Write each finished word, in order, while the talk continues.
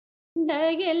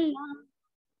எல்லாம்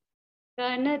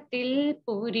கணத்தில்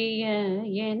புரிய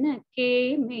எனக்கே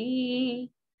மெய்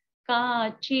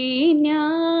காட்சி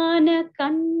ஞான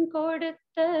கண்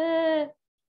கொடுத்த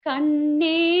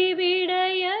கண்ணே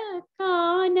விடைய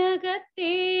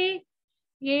கானகத்தே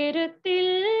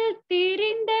எருத்தில்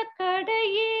திரிந்த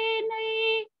கடையேனை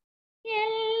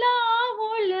எல்லா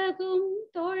உலகும்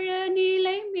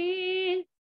தொழநிலை மேல்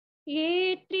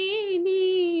ஏற்றி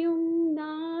நீயும்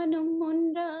நானும்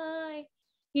ஒன்றாய்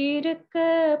இருக்க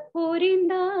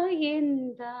புரிந்தாய்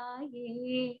எந்தாயே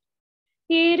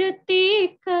இருத்தி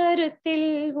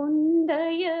கருத்தில்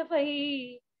உந்தயவை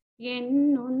என்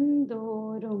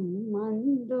உந்தோறும்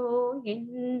மந்தோ என்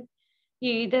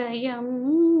இதயம்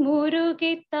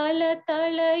உருகி தல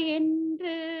தல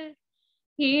என்று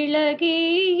இளகி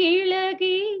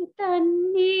இளகி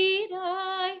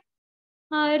தண்ணீராய்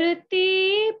அருத்தி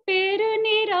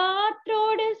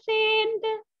பெருநீராற்றோடு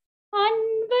சேர்ந்து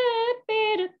அன்பு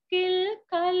பெருக்கில்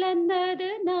கலந்தது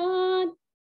நான்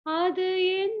அது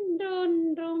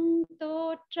என்றொன்றும்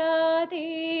தோற்றாதே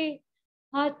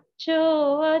அச்சோ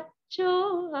அச்சோ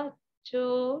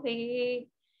அச்சோவே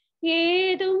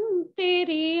ஏதும்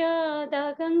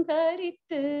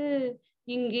தெரியாதகங்கரித்து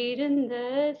இங்கிருந்த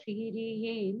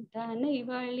சிறியேன் தனை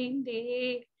வழிந்தே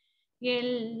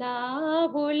எல்லா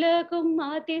உலகும்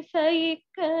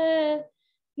அதிசயிக்க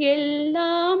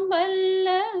எல்லாம் வல்ல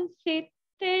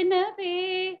சித்தெனவே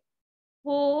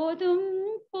போதும்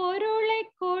பொருளை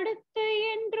கொடுத்து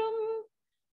என்றும்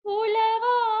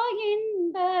உலவா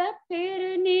இன்ப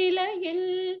பெருநிலையில்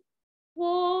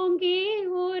ஓங்கி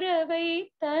உறவை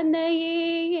தன்னையே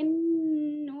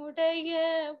என்னுடைய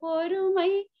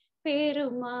ஒருமை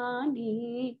பெருமானே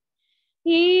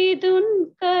ஈதுன்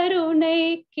கருணை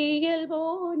கியல்வோ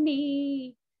நீ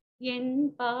என்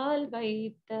பால்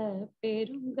வைத்த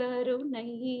பெருங்கருணை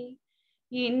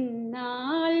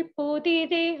இந்நாள்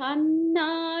புதிதே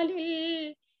அந்நாளில்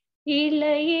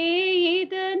இலையே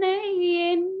இதனை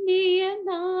எண்ணிய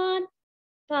நான்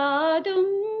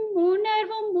தாதும்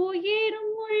உணர்வும்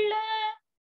உயிரும் உள்ள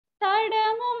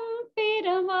தடமும்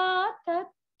பிறவா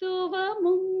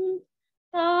தத்துவமும்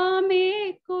தாமே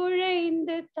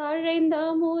குழைந்து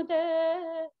தழைந்தமுத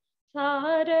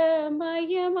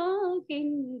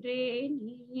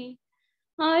சாரமயமாகின்றேனே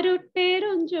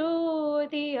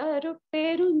அருட்பெருஞ்சோதி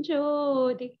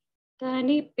அருட்பெருஞ்சோதி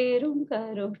தனி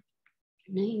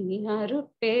பெருங்கருணை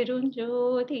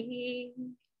அருட்பெருஞ்சோதி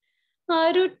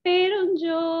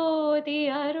அருட்பெருஞ்சோதி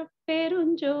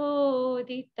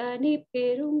அருட்பெருஞ்சோதி தனி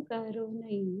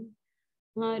பெருங்கருணை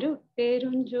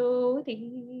அருட்பெருஞ்சோதி.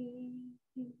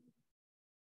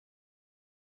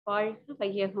 வாழ்க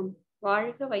வையகம்,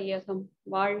 வாழ்க வையகம்,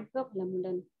 வாழ்க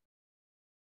வளமுடன்.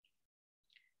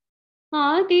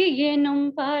 ஆதி எனும்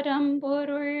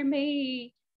பரம்பொருள் மெய்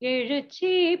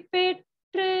எழுச்சி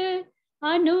பெற்று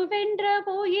அணுவென்ற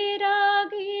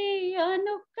உயிராகி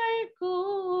அணுக்கள்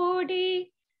கூடி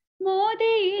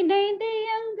மோதி இணைந்து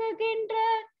இயங்குகின்ற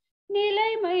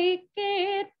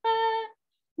நிலைமைக்கேற்ப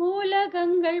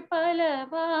மூலகங்கள்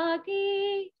பலவாகி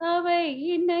அவை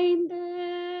இணைந்து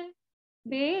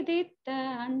வேதித்த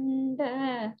அண்ட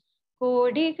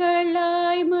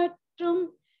கோடிகளாய் மற்றும்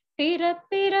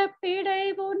பிறப்பிறப்பிடை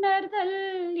உணர்தல்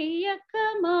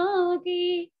இயக்கமாகி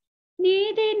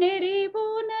நீதி நெறி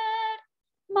உணர்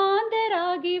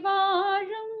மாந்தராகி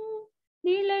வாழும்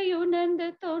நிலையுணர்ந்து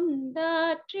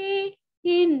தொண்டாற்றி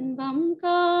இன்பம்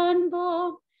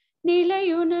காண்போம்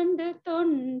நிலையுணர்ந்து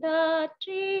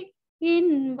தொண்டாற்றி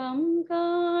இன்பம்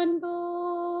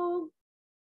காண்போம்.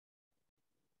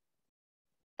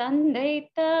 தந்தை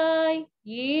தாய்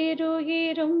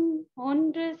ஈருயிரும்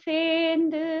ஒன்று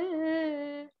சேர்ந்து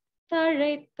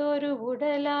தழைத்தொரு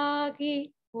உடலாகி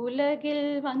உலகில்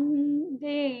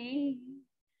வந்தே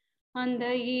அந்த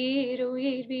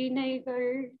ஈருயிர்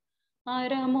வினைகள்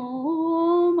அறமோ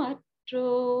மற்றோ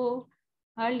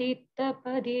அளித்த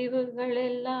பதிவுகள்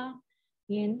எல்லாம்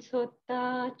என்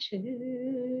சொத்தாச்சு.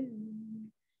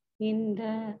 இந்த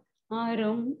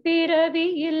அரும்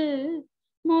பிறவியில்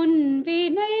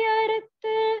முன்வினை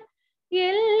அறுத்து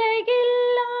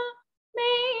எல்லையில்லா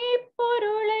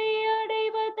மெய்ப்பொருளை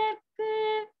அடைவதற்கு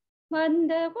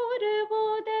வந்த ஒரு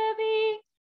உதவி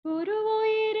குரு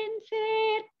உயிரின்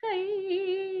சேர்க்கை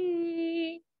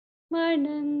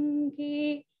வணங்கி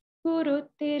குரு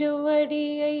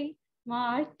திருவடியை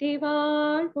வாழ்த்தி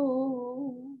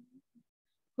வாழ்வோம்.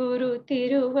 குரு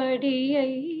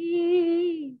திருவடியை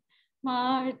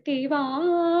வாழ்த்தி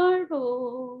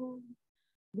வாழ்வோம்.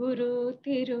 குரு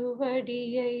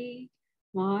திருவடியை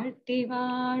வாழ்த்தி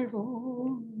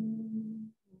வாழ்வோம்.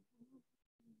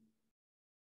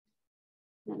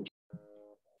 நன்றி.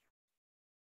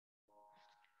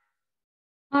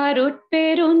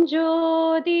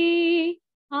 அருட்பெருஞ்சோதி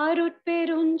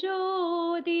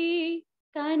அருட்பெருஞ்சோதி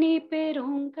தனி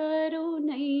பெரும்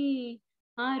கருணை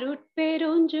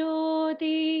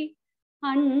அருட்பெருஞ்சோதி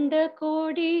அண்ட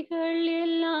கோடிகள்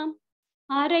எல்லாம்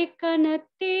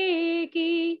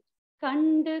அரைக்கணத்தேகி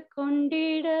கண்டு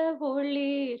கொண்டிட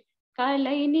ஒளிர்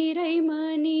கலை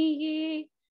நிறைமணியே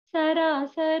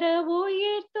சராசர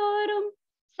உயிர் தோறும்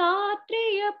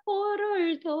சாற்றிய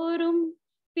பொருள் தோறும்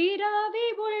பிறவி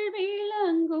உள்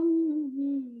விளங்கும்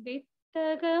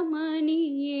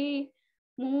வித்தகமணியே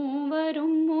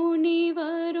மூவரும்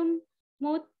முனிவரும்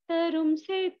முத்தரும்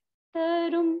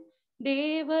சித்தரும்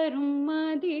தேவரும்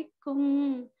மதிக்கும்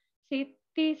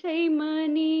சித்திசை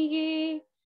மணியே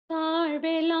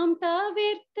தாழ்வெல்லாம்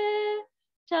தவிர்த்து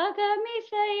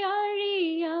சகமிசை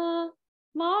அழியா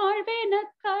வாழ்வென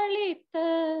கழித்த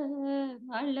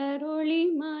வளரொளி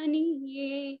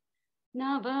மணியே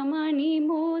நவமணி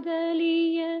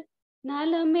முதலிய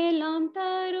நலமெல்லாம்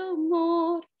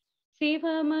தருமோர்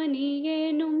சிவமணி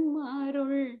எனும்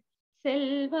அருள்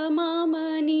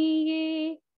செல்வமாமணியே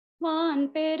வான்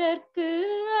பெறற்கு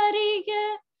அறிய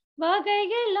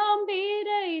வகையெல்லாம்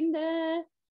விரைந்த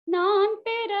நான்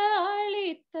பெற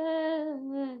அளித்த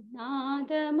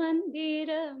நாத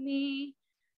மந்திரமே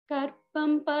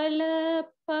கற்பம் பல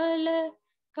பல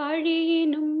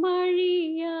கழியினும்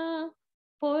அழியா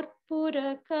பொற்புற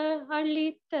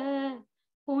அளித்த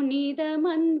புனித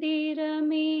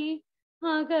மந்திரமே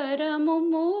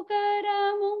அகரமும்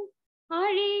உகரமும்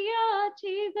அழியா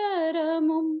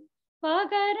சிகரமும்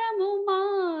பகரமும்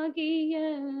ஆகிய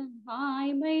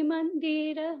வாய்மை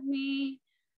மந்திரமே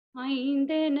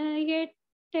ஐந்தென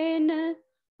எட்டென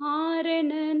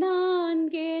ஆறென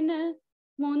நான்கென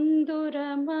முந்துர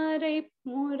மறை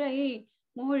முறை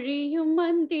மொழியும்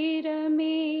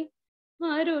மந்திரமே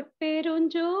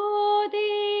அருட்பெருஞ்சோதி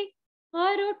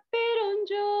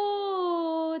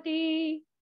அருட்பெருஞ்சோதி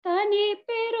தனி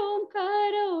பெரும்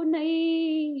கருணை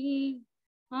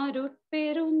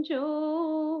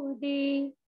அருட்பெருஞ்சோதி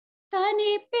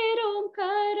தனி பெரும்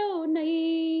கருணை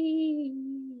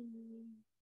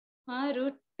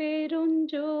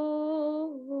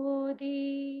அருட்பெருஞ்சோதி.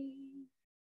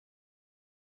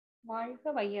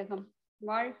 வாழ்க வையகம்,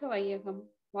 வாழ்க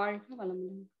வையகம், வாழ்க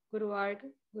வளமுடன். குரு வாழ்க,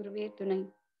 குருவே துணை.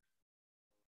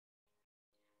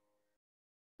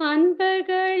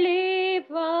 அன்பர்களே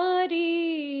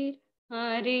வாரீர்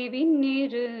அறிவின்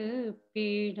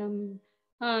இருப்பிடம்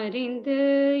அறிந்து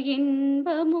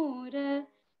இன்பமுற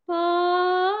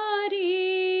வாரீர்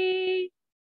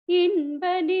இன்ப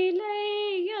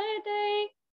நிலையதை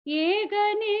ஏக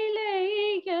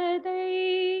நிலையதை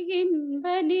இன்ப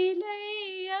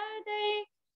நிலையதை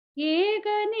ஏக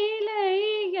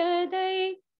நிலையதை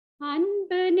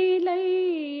அன்பு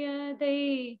நிலையதை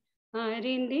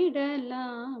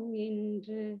அறிந்திடலாம்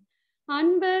என்று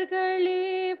அன்பர்களே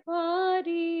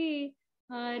வாரீர்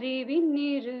அறிவின்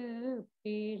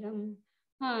இருப்பிடம்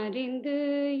அறிந்து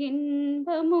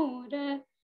இன்பமுற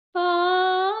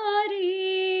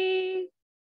வாரீர்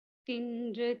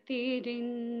தின்று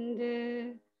திரிந்து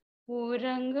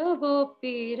உறங்கவோ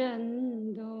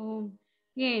பிறந்தோம்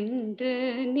என்று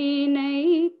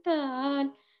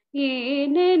நினைத்தால்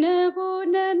ஏனென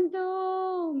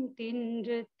உணர்ந்தோம்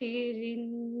தின்று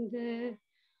திரிந்து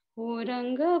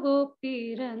உறங்கவோ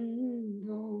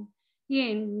பிறந்தோம்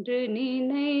என்று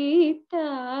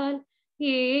நினைத்தால்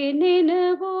ஏனென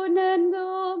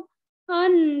உணர்ந்தோம்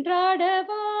அன்றாட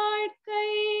வாழ்க்கை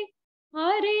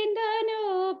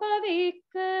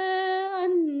அறிந்தனுபவிக்க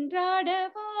அன்றாட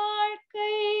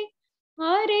வாழ்க்கை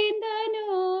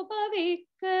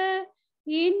அறிந்தனுபவிக்க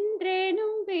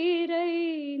இன்றேனும்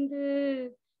விரைந்து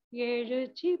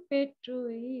எழுச்சி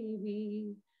பெற்றுய்வி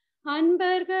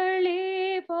அன்பர்களே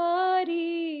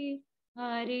வாரீர்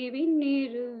அறிவின்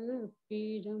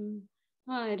இருப்பிடம்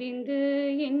அறிந்து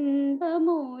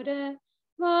இன்பமுற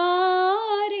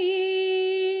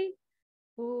வாரீர்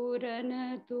பூரண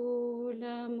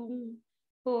தூலமும்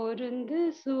பொருந்து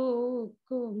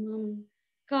சூக்குமம்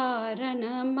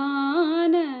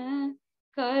காரணமான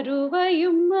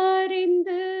கருவையும்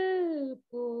அறிந்து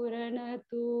பூரண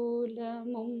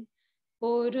தூலமும்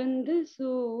பொருந்து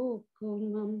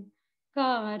சூக்குமம்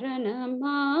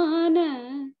காரணமான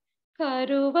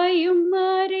கருவையும்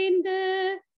அறிந்து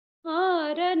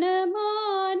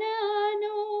ஆரணமான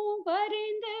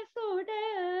அனுபறிந்த சுட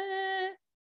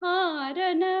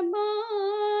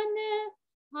ஆரணமான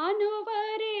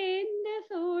அனுபறிந்த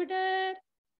சுடர்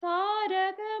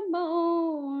தாரக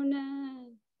மௌன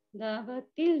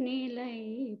தவத்தில் நிலை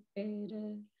பெற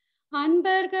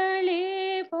அன்பர்களே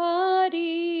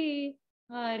வாரீர்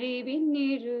அறிவின்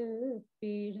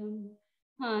இருப்பிடம்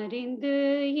அறிந்து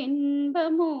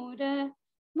இன்பமுற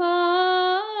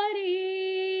வாரே.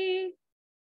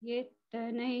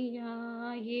 எத்தனை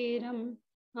ஆயிரம்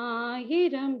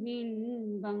ஆயிரம்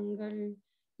இன்பங்கள்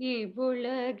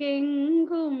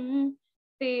இவ்வுலகெங்கும்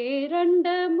பேரண்ட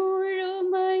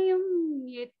முழுமையும்.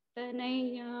 எத்தனை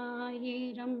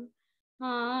ஆயிரம்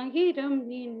ஆயிரம்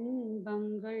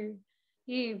இன்பங்கள்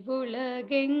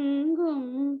இவ்வுலகெங்கும்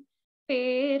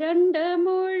பேரண்ட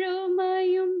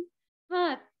முழுமையும்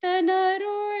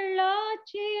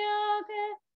அத்தனருளாட்சியாக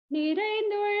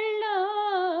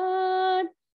நிறைந்துள்ளான்.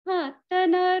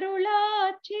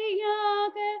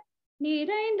 அத்தனருளாட்சியாக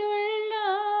நிறைந்துள்ளான்.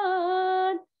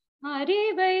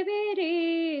 அறிவை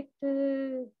விரித்து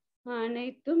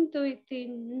அனைத்தும்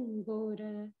துய்த்தின்புற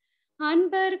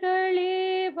அன்பர்களே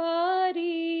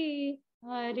வாரி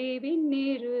அறிவின்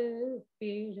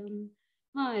இருப்பிடம்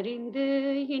அறிந்து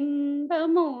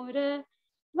இன்பமுற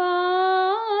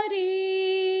வாரி.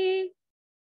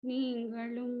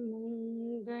 நீங்களும்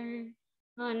உங்கள்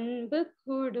அன்பு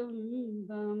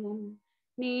குடும்பமும்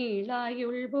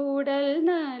நீளாயுள் உடல்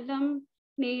நலம்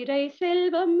நிறை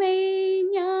செல்வம்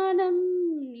மெய்ஞானம்.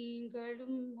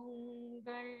 நீங்களும்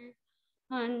உங்கள்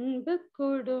அன்பு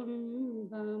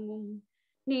குடும்பமும்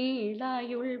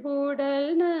நீளாயுள்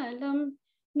உடல் நலம்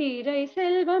நிறை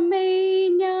செல்வம்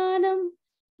மெய்ஞானம்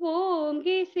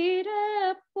ஓங்கி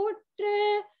சிறப்புற்று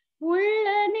உள்ள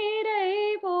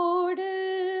நிறைவோடு.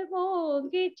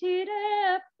 ஓங்கி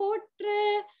சிறப்புற்று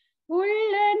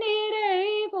உள்ள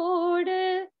நிறைவோடு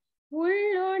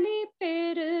உள்ளொளி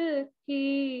பெருக்கி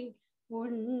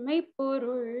உண்மை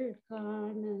பொருள்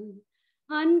காண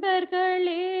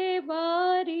அன்பர்களே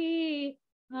வாரி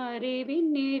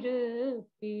அறிவின்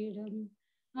இருப்பிடம்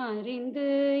அறிந்து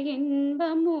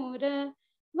இன்பமுற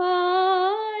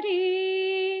வாரி.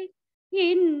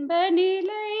 இன்ப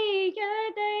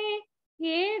நிலையதை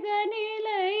ஏக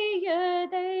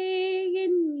நிலையதை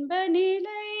இன்ப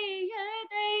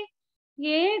நிலையதை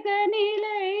ஏக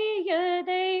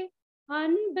நிலையதை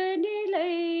அன்பு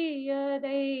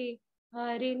நிலையதை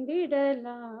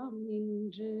அறிந்திடலாம்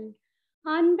என்று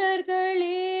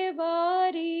அன்பர்களே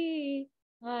வாரி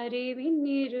அறிவின்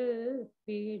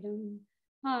இருப்பிடம்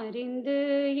அறிந்து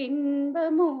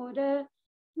இன்பமுற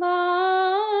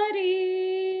வாரி.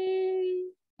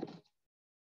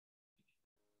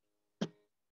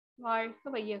 வாழ்க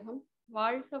வையகம்,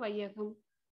 வாழ்க வையகம்,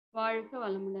 வாழ்க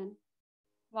வளமுடன்.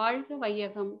 வாழ்க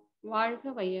வையகம், வாழ்க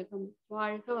வையகம்,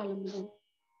 வாழ்க வளமுடன்.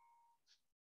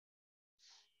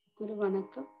 குரு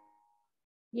வணக்கம்.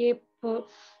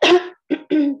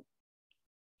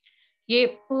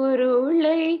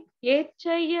 எப்பொருளை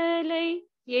எச்செயலை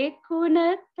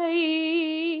எக்குணத்தை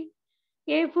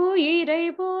எவ்வுயிரை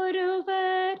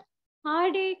ஒருவர்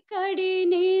அடிக்கடி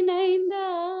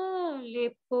நினைந்தால்.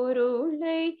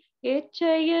 எப்பொருளை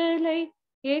எச்செயலை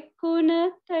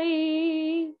எக்குணத்தை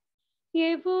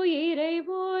எவ்வுயிரை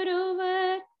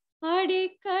ஒருவர்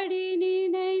அடிக்கடி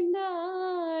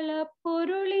நினைந்தால்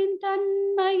அப்பொருளின்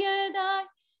தன்மையதாய்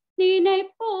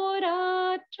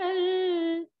நினைப்போராற்றல்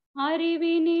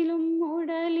அறிவினிலும்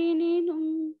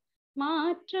உடலினிலும்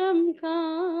மாற்றம்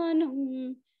காணும்.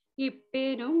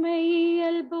 இப்பெருமை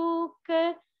இயல்பூக்க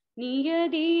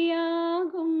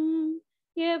நியதியாகும்.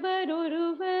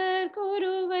 எவரொருவர்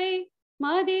குருவை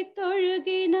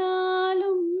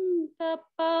மதித்தொழுகினாலும்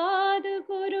தப்பாது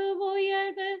குரு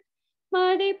உயர்வு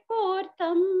மதிப்போர்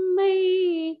தம்மை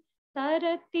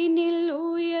தரத்தினில்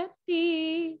உயர்த்தி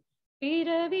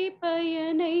பிறவி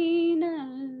பயனை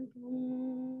நல்கும்.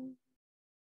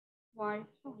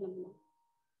 வாழ்க வளமுடன்.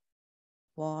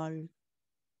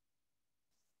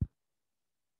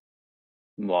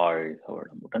 வாழ்க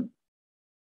வளமுடன்.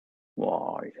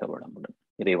 வாழ்க வளமுடன்.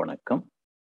 இறை வணக்கம்.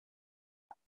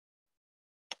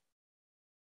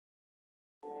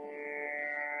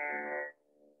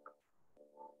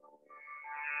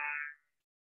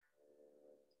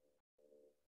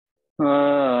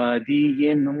 ஆதி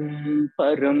எனும்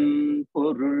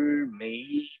பரம்பொருள்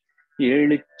மெய்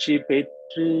எழுச்சி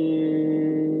பெற்று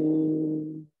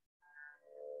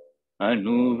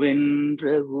அணுவென்ற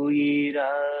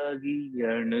உயிராகி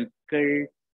அணுக்கள்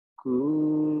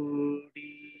கூடி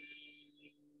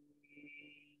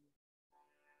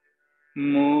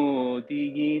மோதி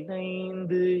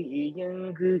இணைந்து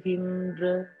இயங்குகின்ற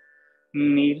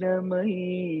நிலைமைக்கேற்ப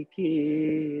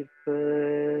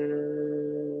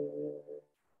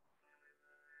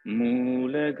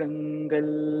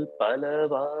மூலகங்கள்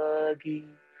பலவாகி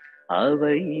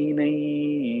அவை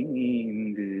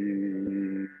இணைந்து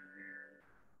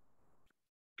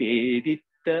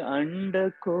பேதித்த அண்ட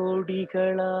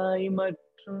கோடிகளாய்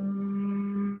மற்றும்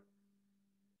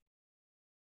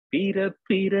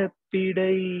பிறப்பிறப்பில்லாத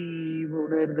இருப்பிடை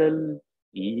உணர்தல்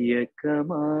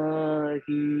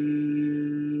இயக்கமாகி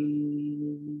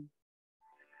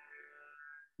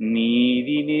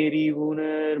நீதி நெறி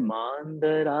உணர்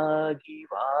மாந்தராகி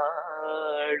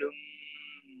வாழும்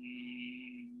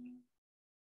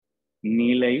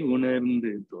நிலை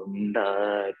உணர்ந்து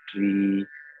தொண்டாற்றி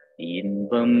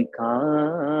இன்பம்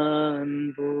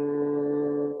காண்போ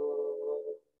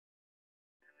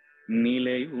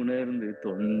நிலை உணர்ந்து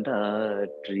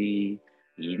தொண்டாற்றி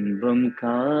இன்பம்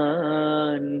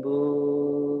காண்போ.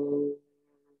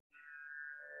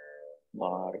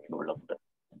 வாழ்க வளமுடன்.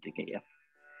 நன்றிங்கய்யா.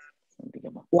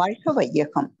 நன்றிங்கம்மா. வாழ்க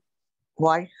வையகம்,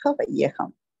 வாழ்க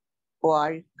வையகம்,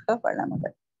 வாழ்க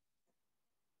வளமுடன்.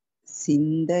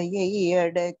 சிந்தையை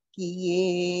அடக்கியே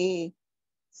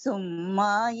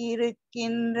சும்மா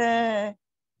இருக்கின்ற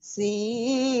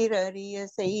சீரறிய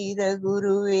செய்த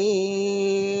குருவே,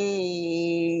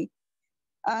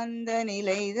 அந்த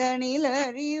நிலைதனில்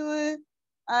அறிவு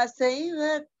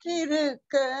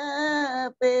அசைவற்றிருக்க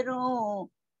பெரும்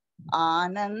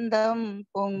ஆனந்தம்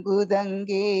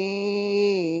பொங்குதங்கே.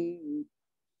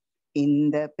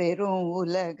 இந்த பெரும்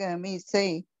உலகமிசை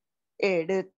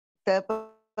எடுத்த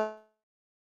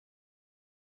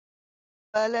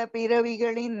பல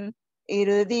பிறவிகளின்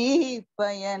இறுதி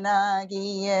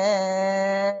பயனாகிய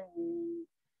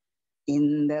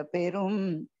இந்த பெரும்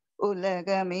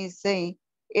உலகமிசை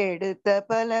எடுத்த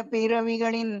பல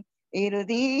பிறவிகளின்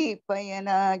இறுதி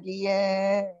பயனாகிய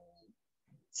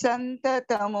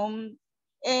சந்ததமும்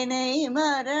என்னை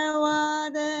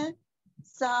மறவாத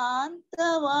சாந்த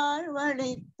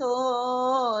வாழ்வழித்தோய்,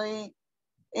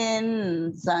 என்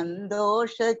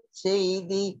சந்தோஷ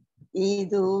செய்தி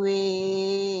இதுவே,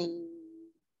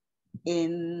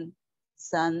 என்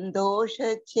சந்தோஷ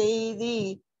செய்தி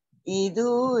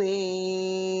இதுவே,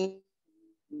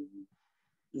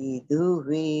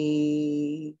 இதுவே.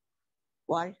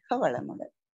 வாழ்க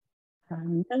வளமுடன்.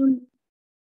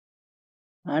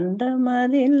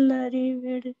 அண்டமதில்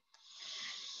அறிவெடு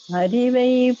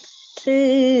அறிவை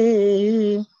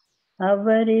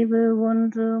அவ்வறிவு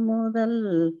ஒன்று முதல்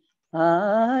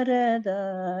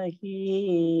ஆரதாகி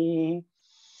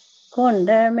கொண்ட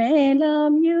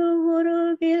மேலாம்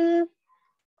இவ்வுருவில்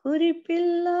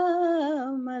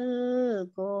குறிப்பில்லாமல்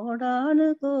கோடானு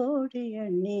கோடி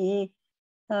எண்ணி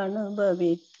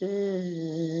அனுபவித்து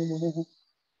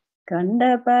கண்ட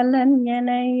பலன் என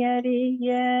அறிய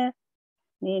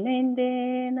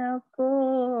நினைந்தேனப்போ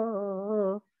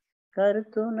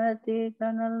கருத்துணர்த்தி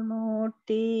கனல்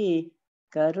மூட்டி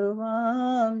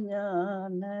கருவாம்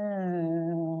ஞான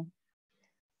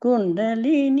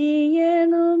குண்டலினி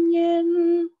எனும் என்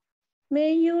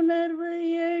மெய்யுணர்வு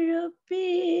எழுப்பி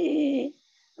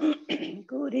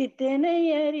குறித்தனை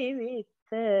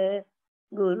அறிவித்த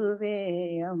குருவே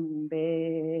அம்பே,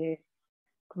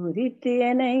 குறித்து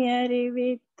என்னை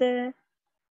அறிவித்த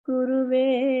குருவே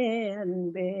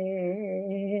அன்பே,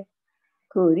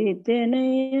 குறித்தனை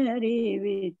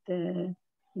அறிவித்த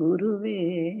குருவே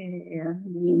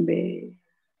அன்பே.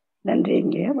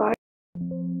 நன்றிங்க.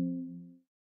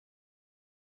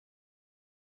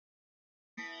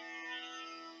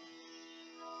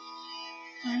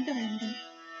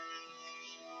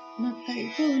 மக்கள்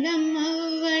குலம்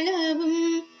அவ்வளவும்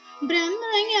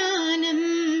பிரம்மஞானம்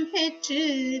பெற்று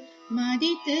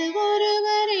மதித்து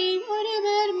ஒருவரை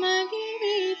ஒருவர்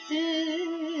மகிழ்வித்து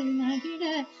மகிழ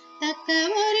தக்க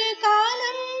ஒரு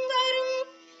காலம் வரும்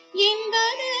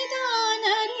என்பதுதான்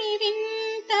அறிவின்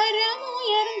தரம்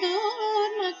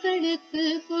உயர்ந்தோர் மக்களுக்கு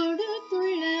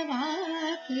கொடுத்துள்ள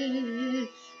வாக்கு.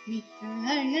 மிக்க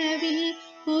அளவில்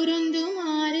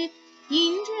பொருந்துமாறு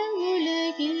இன்று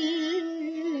உலகில்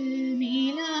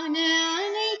மேலான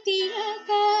அனைத்திலக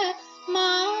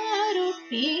மாறுபேராற்றல்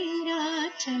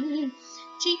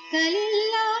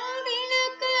சிக்கலில்லா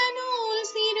விளக்க நூல்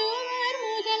சிறுவர்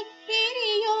முதல்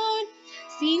பெரியோர்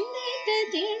சிந்தித்து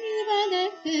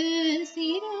தெளிவதற்கு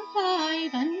சிறப்பாய்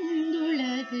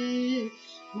வந்துள்ளது.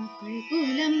 மக்கள்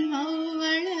குலம்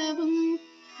அவ்வளவும்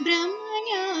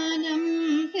பிரம்மஞானம்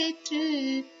பெற்று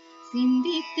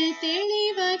சிந்தித்து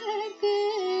தெளிவதற்கு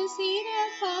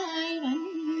சிறப்பாய்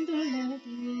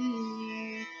வந்துள்ளது.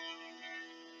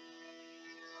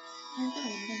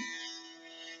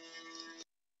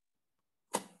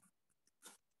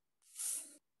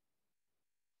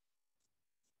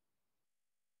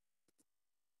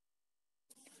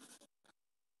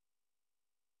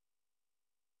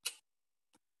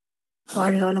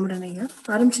 வாழ்க வளமுடன் ஐயா.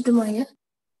 ஆரம்பிச்சுட்டுமா ஐயா?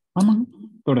 ஆமாங்க,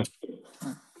 தொடர்.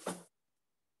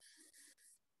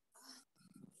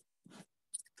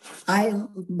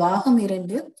 பாகம்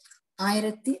 2,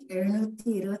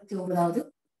 1729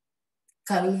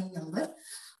 கவியின் நம்பர்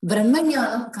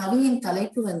பிரம்மஞானம் கவியின்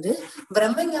தலைப்பு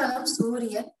பிரம்மஞானம்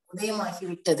சூரியன்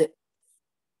உதயமாகிவிட்டது.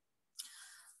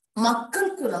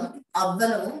 மக்கள் குலம்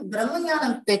அவ்வளவும்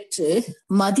பிரம்மஞானம் பெற்று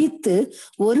மதித்து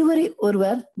ஒருவரை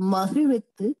ஒருவர்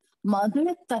மகிழ்வித்து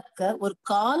மகிழத்தக்க ஒரு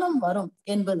காலம் வரும்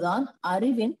என்பதுதான்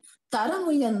அறிவின் தரம்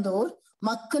உயர்ந்தோர்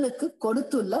மக்களுக்கு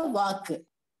கொடுத்துள்ள வாக்கு.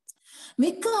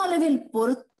 மிக்க அளவில்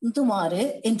பொருந்துமாறு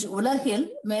இன்று உலகில்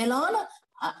மேலான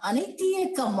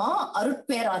அனைத்தியக்கமா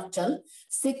அருட்பேராற்றல்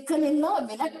சிக்கலில்லா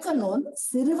விளக்க நூல்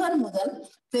சிறுவர் முதல்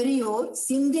பெரியோர்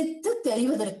சிந்தித்து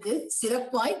தெரிவதற்கு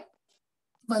சிறப்பாய்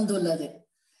வந்துள்ளது.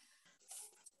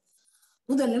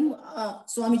 முதலும்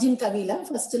சுவாமிஜின் கவியில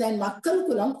ஃபர்ஸ்ட் லைன் மக்கள்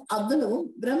குலம் அவ்வளவும்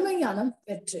பிரம்மஞானம்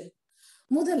பெற்று.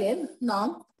 முதலில்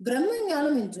நாம்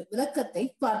பிரம்மஞானம் என்று விளக்கத்தை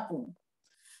பார்ப்போம்.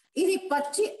 இதை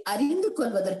பற்றி அறிந்து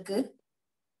கொள்வதற்கு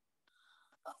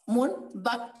முன்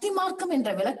பக்தி மார்க்கம் என்ற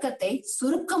விளக்கத்தை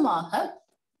சுருக்கமாக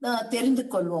தெரிந்து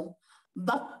கொள்வோம்.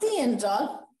 பக்தி என்றால்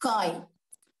காய்,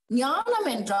 ஞானம்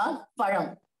என்றால்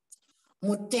பழம்.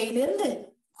 முட்டையிலிருந்து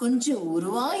குஞ்சு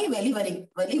உருவாகி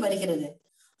வெளிவருகிறது.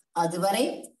 அதுவரை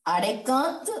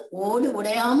அடைக்காத்து ஓடு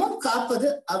உடையாமல் காப்பது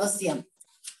அவசியம்.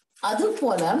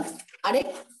 அதுபோல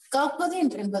காப்பது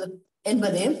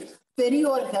என்பது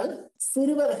பெரியோர்கள்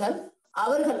சிறுவர்கள்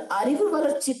அவர்கள் அறிவு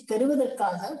வளர்ச்சி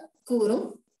பெறுவதற்காக கூறும்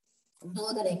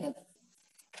போதனைகள்.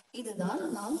 இதுதான்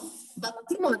நாம்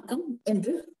பக்தி மார்க்கம்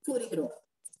என்று கூறுகிறோம்.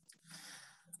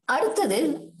 அடுத்தது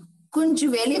குஞ்சு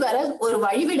வெளிவர ஒரு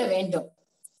வழிவிட வேண்டும்.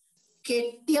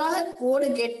 ஓடு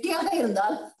கெட்டியாக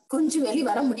இருந்தால் குஞ்சு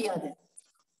வெளிவர முடியாது.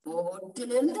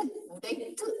 ஓட்டிலிருந்து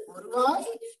உடைத்து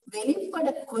உருவாகி வெளிப்பட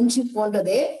குஞ்சு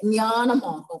போன்றதே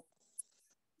ஞானமாகும்.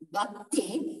 பக்தி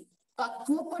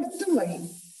பக்குவப்படுத்தும் வழி,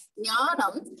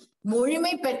 ஞானம்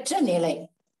முழுமை பெற்ற நிலை.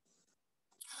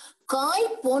 காய்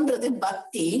போன்றது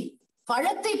பக்தி,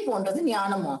 பழத்தை போன்றது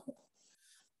ஞானமாகும்.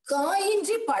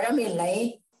 காயின்றி பழம் இல்லை,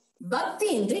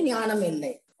 பக்தியின்றி ஞானம்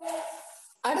இல்லை.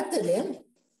 அடுத்தது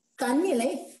தன்னிலை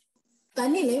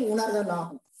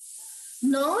உணர்தலாகும்.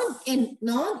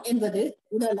 நான் என்பது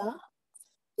உடலா,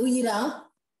 உயிரா,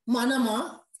 மனமா,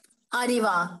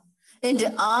 அறிவா என்று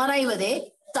ஆராய்வதே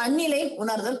தன்னிலை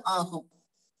உணர்தல் ஆகும்.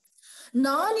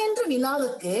 நான் என்ற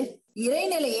வினாவுக்கு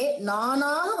இறைநிலையே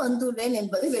நானாக வந்துள்ளேன்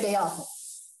என்பது விடையாகும்.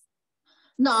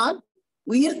 நான்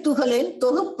உயிர் துகளின்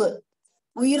தொகுப்பு,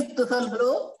 உயிர்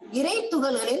துகள்களோ இறை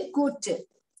துகள்களின் கூற்று,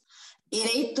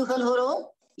 இறை துகள்களோ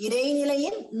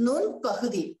இறைநிலையின் நுண்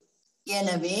பகுதி.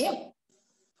 எனவே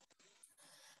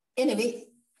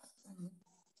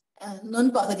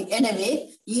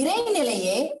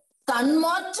இறைநிலையே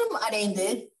தன்மாற்றம் அடைந்து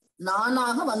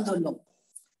நானாக வந்துள்ளோம்.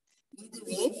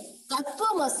 இதுவே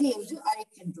தத்துவமசி என்று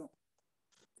அழைக்கின்றோம்.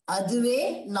 அதுவே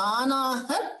நானாக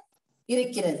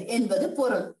இருக்கிறது என்பது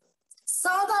பொருள்.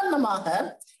 சாதாரணமாக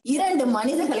இரண்டு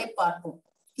மனிதர்களை பார்ப்போம்.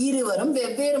 இருவரும்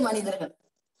வெவ்வேறு மனிதர்கள்.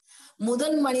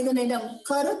 முதல் மனிதனிடம்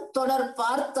கருத்தொடர்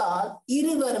பார்த்தால்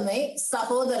இருவருமே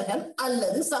சகோதரர்கள்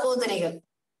அல்லது சகோதரிகள்.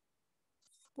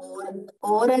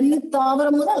 ஓரறிவு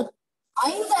தாவரம் முதல்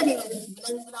 5 அறிவு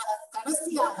விலங்குகளாக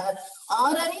கடைசியாக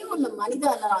 6 அறிவு உள்ள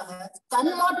மனிதர்களாக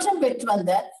தன்மாற்றம் பெற்று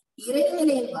வந்த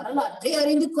இறைநிலையின் வரலாற்றை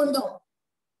அறிந்து கொண்டோம்.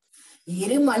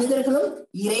 இரு மனிதர்களும்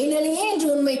இறைநிலையே என்று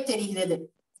உண்மை தெரிகிறது.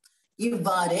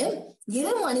 இவ்வாறு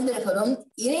இரு மனிதர்களும்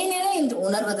இறைநிலை என்று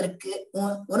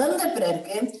உணர்ந்த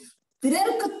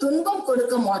பிறருக்கு துன்பம்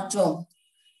கொடுக்க மாற்றோம்.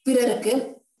 பிறருக்கு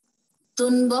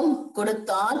துன்பம்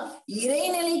கொடுத்தால்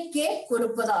இறைநிலைக்கே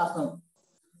கொடுப்பதாகும்.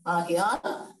 ஆகையால்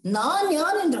நான்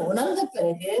யார் என்று உணர்ந்த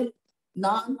பிறகு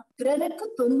நான் பிறருக்கு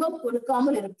துன்பம்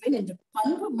கொடுக்காமல் இருப்பேன் என்ற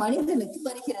பண்பு மனிதனுக்கு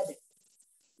வருகிறது.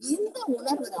 இந்த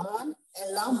உணர்வுதான்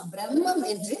எல்லாம் பிரம்மம்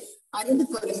என்று அறிந்து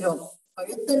கொள்கிறோம்.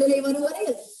 பழுத்த நிலை வரும்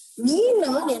வரையில் நீ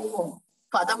நான் என்போம்.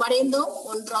 பதமடைந்தோம்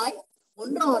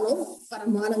ஒன்றாலும்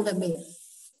பரமானந்தமே.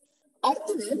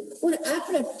 அடுத்தது ஒரு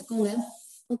ஆப்பிள் எடுத்துக்கோங்க.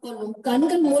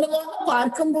 கண்கள் மூலமாக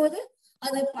பார்க்கும் போது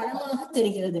அது பழமாக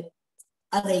தெரிகிறது.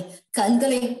 அதை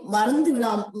கண்களை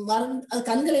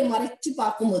கண்களை மறைச்சு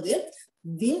பார்க்கும்போது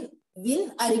விண்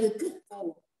அறிவுக்கு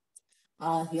போகும்.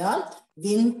 ஆகையால்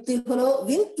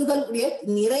விண்துகளுடைய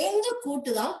நிறைந்த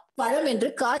கூட்டுதான் பழம் என்று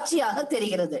காட்சியாக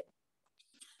தெரிகிறது.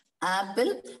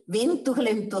 ஆப்பிள்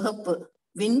விண்துகளின் தொகுப்பு,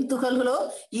 விண்துகள்களோ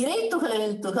இறை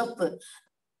துகளின்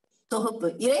தொகுப்பு,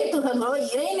 இறை துகள்களோ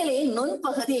இறைநிலையின்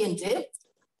நுண்பகுதி என்று.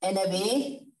 எனவே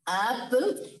ஆப்பிள்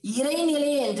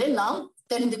இறைநிலை என்று நாம்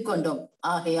தெரிந்து கொண்டோம்.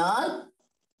 ஆகையால்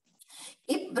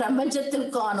இப்பிரபஞ்சத்தில்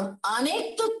காணும்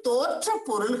அனைத்து தோற்ற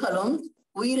பொருள்களும்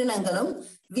உயிரினங்களும்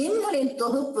விண்களின்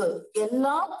தொகுப்பு,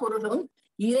 எல்லா பொருளும்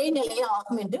இறைநிலையே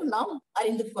ஆகும் என்று நாம்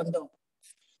அறிந்து கொண்டோம்.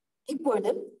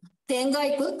 இப்பொழுது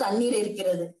தேங்காய்க்குள் தண்ணீர்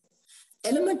இருக்கிறது,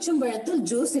 எலுமிச்சம்பழத்தில்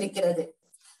ஜூஸ் இருக்கிறது,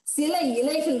 சில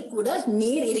இலைகள் கூட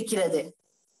நீர் இருக்கிறது.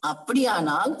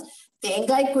 அப்படியானால்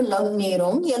தேங்காய்க்குள்ள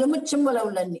நீரும் எலுமிச்சம்பழம்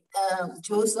உள்ள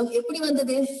ஜூஸும் எப்படி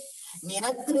வந்தது?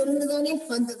 நிலத்திலிருந்து தானே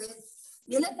வந்தது.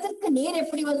 நிலத்திற்கு நீர்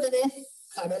எப்படி வந்தது?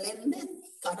 கடலிருந்து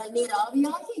கடல் நீர்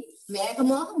ஆவியாகி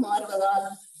வேகமாக மாறுவதால்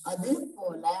அது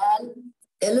போல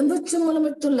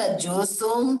எலுமிச்சம்பழமுள்ள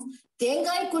ஜூஸும்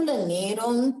தேங்காய்க்குள்ள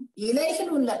நீரும்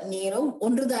இலைகள் உள்ள நீரும்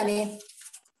ஒன்றுதானே.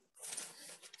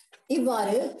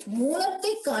 இவ்வாறு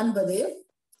மூலத்தை காண்பது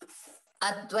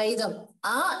அத்வைதம்.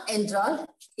 என்றால்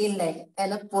இல்லை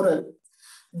என பொருள்.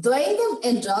 துவைதம்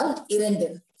என்றால் இரண்டு.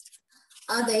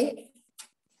 அதை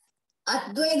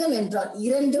அத்வைதம் என்றால்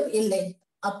இரண்டும் இல்லை.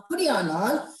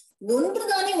 அப்படியானால்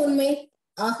ஒன்றுதானே உண்மை.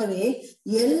 ஆகவே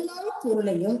எல்லா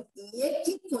பொருளையும்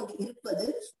இயக்கி கொண்டு இருப்பது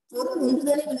பொருள்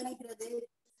ஒன்றுதானே விளங்குகிறது.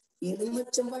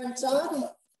 எலுமிச்சம்பழம் சாறு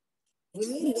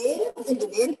நீர் வேறு என்று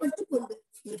வேறுபட்டு கொண்டு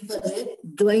இருப்பது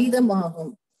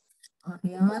துவைதமாகும்.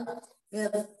 ஆகையால்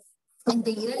இந்த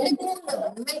இரண்டுக்கும் உள்ள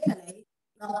உண்மைகளை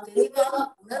நாம் தெளிவாக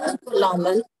உணர்ந்து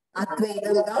கொள்ளாமல்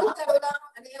அத்வைதம் தான் கடவுளை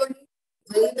அடைய வழி,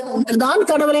 துவைதம் ஒன்றுதான்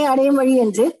கடவுளை அடையும் வழி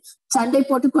என்று சண்டை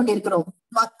போட்டுக் கொண்டிருக்கிறோம்.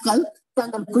 மக்கள்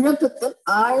தங்கள் குழப்பத்தில்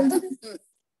ஆழ்ந்து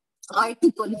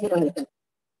ஆழ்த்திக் கொள்கிறார்கள்.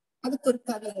 அதுக்கு ஒரு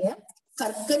கவிஞர்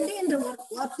கற்கண்டு என்ற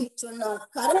வார்த்தை சொன்னால்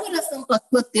கர்மரசம்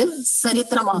பக்குவத்தில்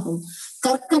சரித்திரமாகும்.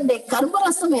 கற்கண்டை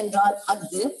கர்மரசம் என்றால்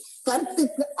அது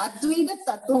கருத்துக்கு அத்வைத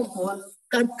தத்துவம் போல்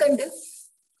கற்கண்டு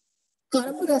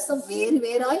கர்மரசம் வேறு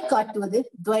வேறாய் காட்டுவது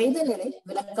துவைத நிலை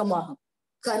விளக்கமாகும்.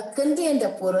 கற்கண்டு என்ற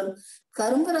பொருள்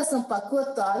கரும்பு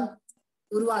பக்குவத்தால்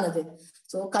உருவானது.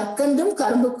 சோ கற்கண்டும்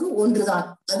கரும்புக்கும் ஒன்றுதான்,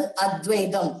 அது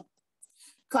அத்வைதம்.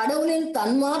 கடவுளின்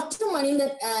தன்மாற்று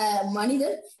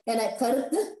மனிதன் என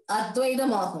கருத்து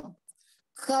அத்வைதமாகும்.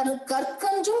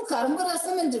 கற்கன்றும் கரும்பு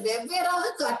ரசம் என்று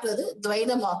வெவ்வேறாக காட்டுவது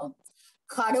துவைதமாகும்.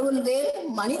 கடவுள் வேறு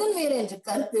மனிதன் வேறு என்ற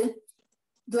கருத்து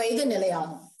துவைத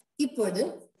நிலையாகும். இப்பொழுது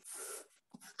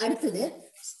அடுத்தது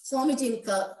சுவாமிஜியின்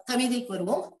கவிதை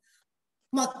கூறுவோம்.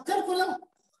 மக்கள் குலம்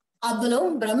அவ்வளவு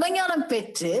பிரம்மஞானம்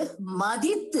பெற்று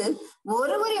மதித்து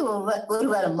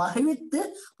ஒருவர் மகிழ்த்து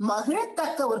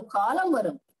மகிழத்தக்க ஒரு காலம்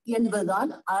வரும் என்பதுதான்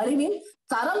அறிவின்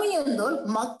தரமியந்தோர்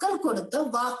மக்கள் கொடுத்த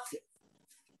வாக்கு.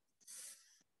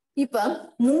 இப்ப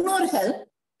முன்னோர்கள்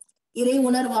இறை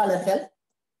உணர்வாளர்கள்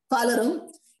பலரும்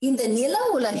இந்த நில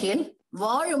உலகில்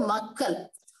வாழும் மக்கள்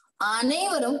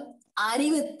அனைவரும்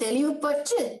அறிவு தெளிவு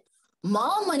பற்று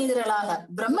மாமனிதர்களாக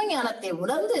பிரம்ம ஞானத்தை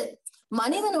உணர்ந்து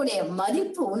மனிதனுடைய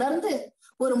மதிப்பு உணர்ந்து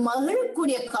ஒரு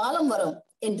மகிழக்கூடிய காலம் வரும்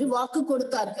என்று வாக்கு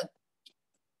கொடுத்தார்கள்.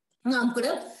 நாம் கூட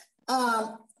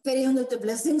பெரியவங்கள்ட்ட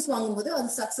பிளெஸிங்ஸ் வாங்கும்போது அது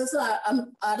சக்சஸ்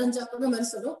அடைஞ்சா கூட மாதிரி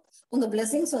சொல்றோம், உங்க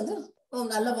பிளெஸிங்ஸ் வந்து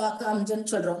நல்ல வாக்கு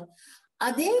அமைஞ்சுன்னு சொல்றோம்.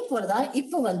 அதே போலதான்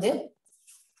இப்ப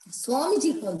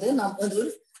சுவாமிஜிக்கு நாம் ஒரு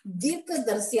தீர்க்க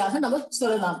தரிசியாக நம்ம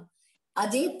சொல்லலாம்.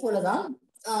 அதே போலதான்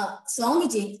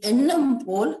சுவாமிஜி எண்ணம்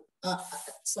போல்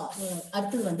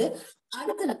அடுத்தது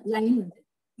அடுத்த லைன்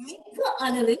மிக்க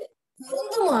அளவில்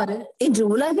பொருந்துமாறு இன்று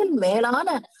உலகில் மேலான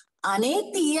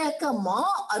அனைத்து இயக்க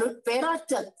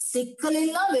அருட்பேராற்றல்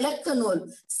சிக்கலில்லா விளக்க நூல்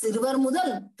சிறுவர்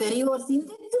முதல் பெரியோர்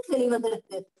சிந்தித்து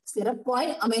தெளிவதற்கு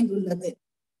சிறப்பாய் அமைந்துள்ளது.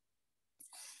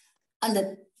 அந்த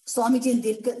சுவாமிஜியின்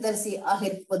தீர்க்கதரிசி ஆக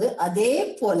இருப்பது அதே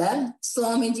போல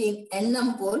சுவாமிஜியின்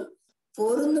எண்ணம் போல்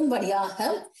பொருந்தும்படியாக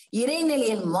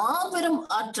இறைநிலையின் மாபெரும்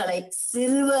ஆற்றலை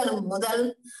சிறுவர் முதல்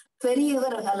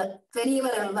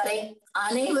பெரியவர்கள் வரை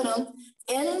அனைவரும்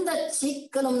எந்த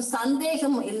சிக்கலும்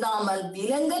சந்தேகமும் இல்லாமல்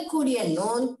விளங்கக்கூடிய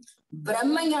நூல்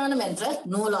பிரம்மஞானம் என்ற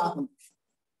நூலாகும்.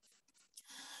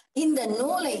 இந்த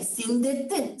நூலை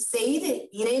சிந்தித்து செய்து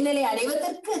இறைநிலை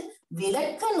அடைவதற்கு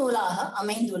விளக்க நூலாக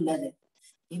அமைந்துள்ளது.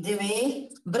 இதுவே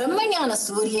பிரம்மஞான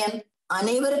சூரியன்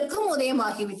அனைவருக்கும்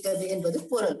உதயமாகிவிட்டது என்பது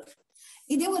பொருள்.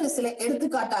 இதே ஒரு சில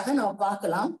எடுத்துக்காட்டாக நாம்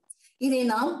பார்க்கலாம். இதை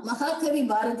நாம் மகாகவி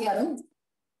பாரதியாரும்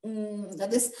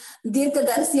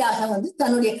தீர்க்கதரிசியாக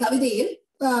தன்னுடைய கவிதையில்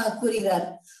கூறுகிறார்.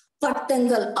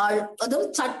 பட்டங்கள் ஆழ்வதும்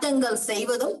சட்டங்கள்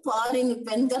செய்வதும் பாரின்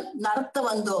பெண்கள் நடத்த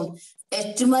வந்தோம்,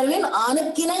 எற்றுமர்வின்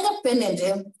ஆணுக்கிணங்க பெண்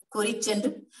என்று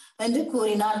என்று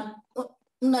கூறினார்.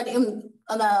 முன்னாடியும்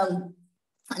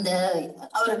அந்த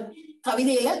அவர்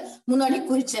கவிதையில முன்னாடி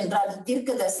கூறி சென்றார்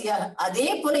தீர்க்கதரிசியார். அதே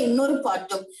போல இன்னொரு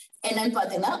பாட்டும் என்னன்னு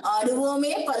பாத்தீங்கன்னா,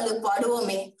 ஆடுவோமே பல்லு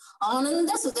பாடுவோமே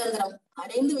ஆனந்த சுதந்திரம்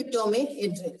அடைந்து விட்டோமே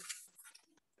என்று.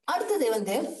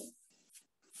 அடுத்தது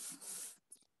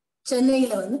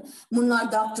சென்னையில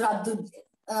முன்னாள் டாக்டர்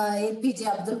ஏபிஜே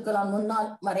அப்துல் கலாம் முன்னாள்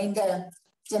மறைந்த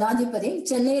ஜனாதிபதி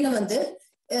சென்னையில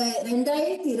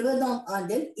 2020ஆம்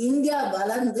ஆண்டில் இந்தியா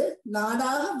வளர்ந்து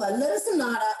நாடாக வல்லரசு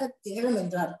நாடாக திகழும்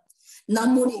என்றார்.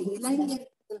 நம்முடைய இளைஞர்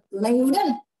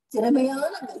துணையுடன்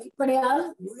திறமையான வெளிப்படையான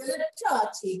ஊழலற்ற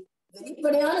ஆட்சி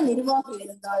வெளிப்படையான நிர்வாகம்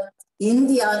இருந்தால்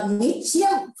இந்தியா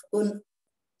நிச்சயம்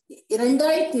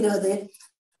 2020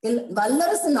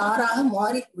 வல்லரசு நாடாக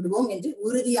மாறி விடுவோம் என்று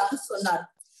உறுதியாக சொன்னார்.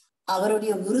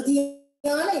 அவருடைய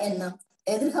உறுதியான எண்ணம்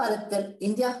எதிர்காலத்தில்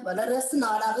இந்தியா வல்லரசு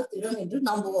நாடாக திரும் என்று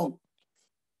நம்புவோம்.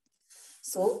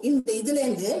 சோ இந்த இதுல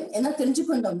இருந்து என்ன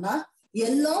தெரிஞ்சுக்கொண்டோம்னா,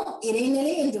 எல்லாம்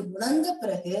இறைநிலை என்று உணர்ந்த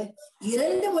பிறகு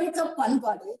 2 ஒழுக்க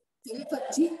பண்பாடு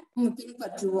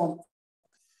பின்பற்றுவோம்.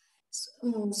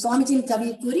 சுவாமிஜியின்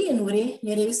கவியை கூறி என் உரையை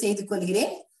நிறைவு செய்து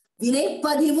கொள்கிறேன்.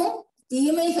 வினைப்பதிவும்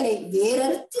தீமைகளை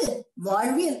வேறறுத்து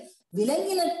வாழ்வில்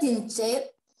விலங்கினத்தின்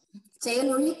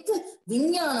செயலொழித்து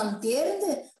விஞ்ஞானம்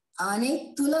தேர்ந்து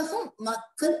அனைத்துலகம்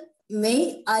மக்கள் மெய்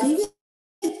அறிவு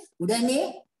உடனே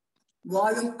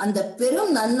வாழும் அந்த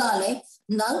பெரும் நன்னாளை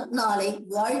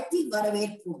வாழ்த்தி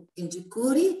வரவேற்போம் என்று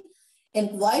கூறி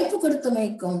எனக்கு வாய்ப்பு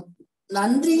கொடுத்தமைக்கும்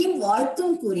நன்றியும்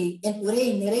வாழ்த்தும் கூறி என்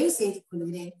உரையை நிறைவு செய்து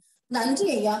கொள்கிறேன். நன்றி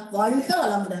ஐயா. வாழ்க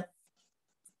வளமுடன்.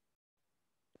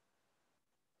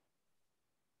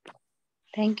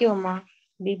 Thank you, Amma.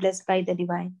 Be blessed by the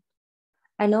divine.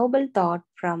 A noble thought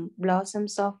from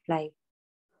Blossoms of Life.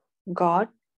 God,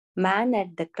 man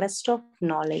at the crest of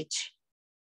knowledge.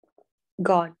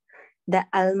 God, the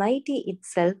Almighty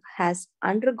itself, has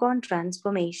undergone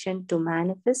transformation to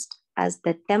manifest as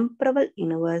the temporal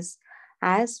universe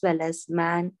as well as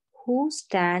man, who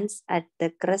stands at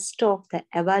the crest of the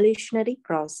evolutionary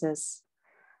process.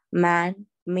 Man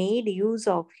made use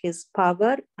of his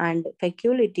power and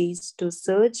faculties to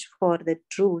search for the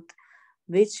truth,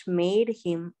 which made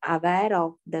him aware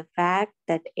of the fact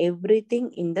that everything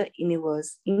in the universe,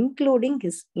 including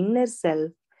his inner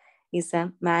self, is a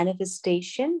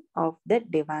manifestation of the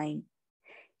divine.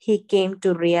 He came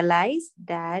to realize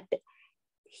that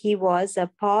he was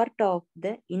a part of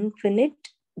the infinite,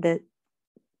 the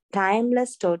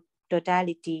timeless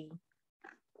totality.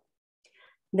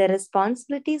 The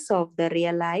responsibilities of the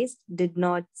realized did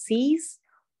not cease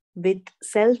with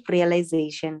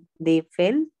self-realization. They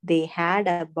felt they had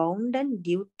a bounden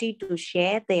duty to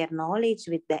share their knowledge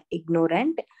with the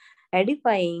ignorant,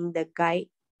 edifying the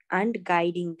and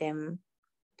guiding them.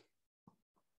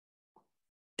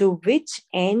 To which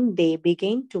end they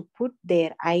began to put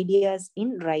their ideas in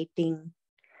writing.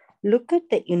 Look at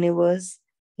the universe.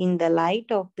 In the light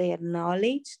of their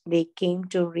knowledge, they came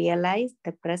to realize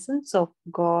the presence of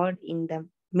God in the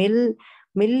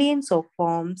millions of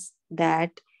forms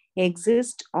that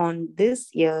exist on this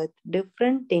earth,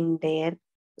 different in their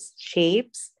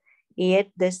shapes, yet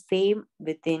the same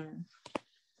within.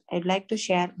 I'd like to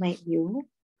share my view.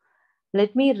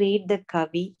 Let me read the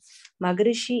Kavi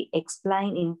Maharishi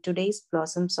explain in today's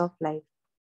Blossoms of Life.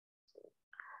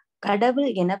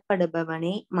 கடவுள்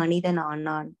எனப்படுபவனே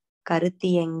மனிதனானான்,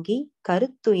 கருத்தியங்கி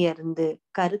கருத்துயர்ந்து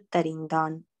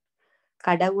கருத்தறிந்தான்.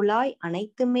 கடவுளாய்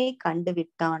அனைத்துமே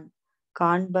கண்டுவிட்டான்,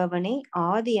 காண்பவனே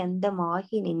ஆதி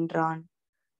அந்தமாகி நின்றான்.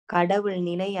 கடவுள்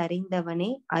நிலை அறிந்தவனே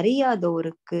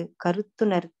அறியாதோருக்கு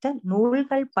கருத்துணர்த்த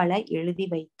நூல்கள் பல எழுதி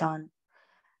வைத்தான்.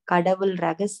 கடவுள்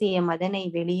ரகசிய மதனை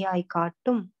வெளியாய்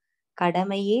காட்டும்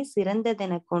கடமையே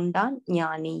சிறந்ததென கொண்டான்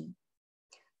ஞானி.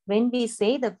 When we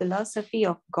say the philosophy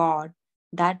of God,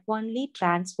 that only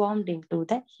transformed into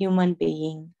the human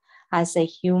being. As a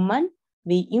human,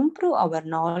 we improve our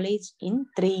knowledge in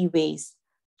 3 ways.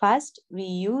 First, we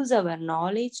use our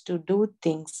knowledge to do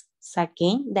things.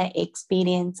 Second, the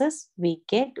experiences we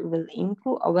get will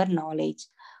improve our knowledge.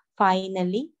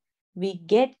 Finally, we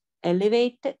get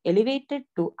elevated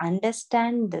to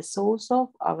understand the source of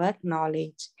our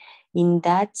knowledge. In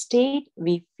that state,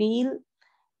 we feel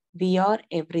we are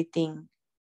everything.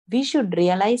 We should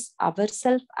realize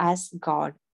ourselves as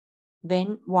God. When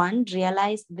one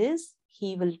realizes this, he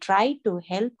will try to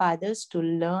help others to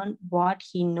learn what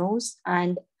he knows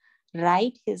and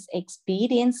write his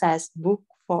experience as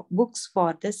books for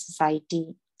the society.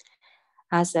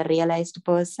 As a realized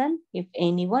person, if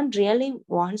anyone really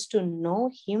wants to know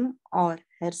him or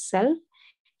herself,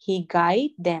 he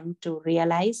guides them to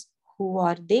realize who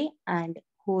are they and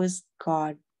who is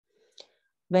God.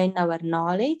 When our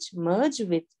knowledge merged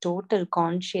with total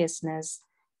consciousness,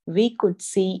 we could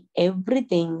see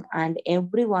everything and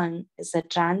everyone is a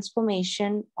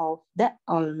transformation of the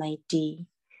Almighty.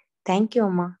 Thank you,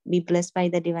 Amma. Be blessed by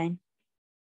the divine.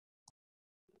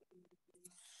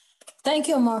 Thank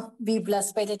you, Amma. Be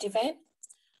blessed by the divine.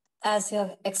 As you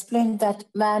have explained that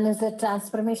man is a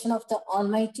transformation of the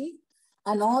Almighty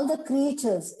and all the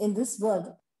creatures in this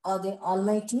world are the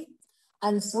Almighty.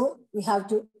 And so we have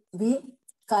to be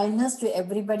kindness to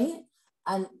everybody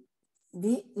and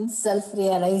be in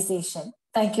self-realization.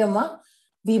 Thank you, Amma.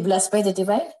 Be blessed by the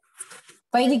divine.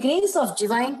 By the grace of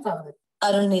divine power,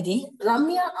 Arunidhi,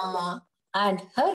 Ramya Amma, and her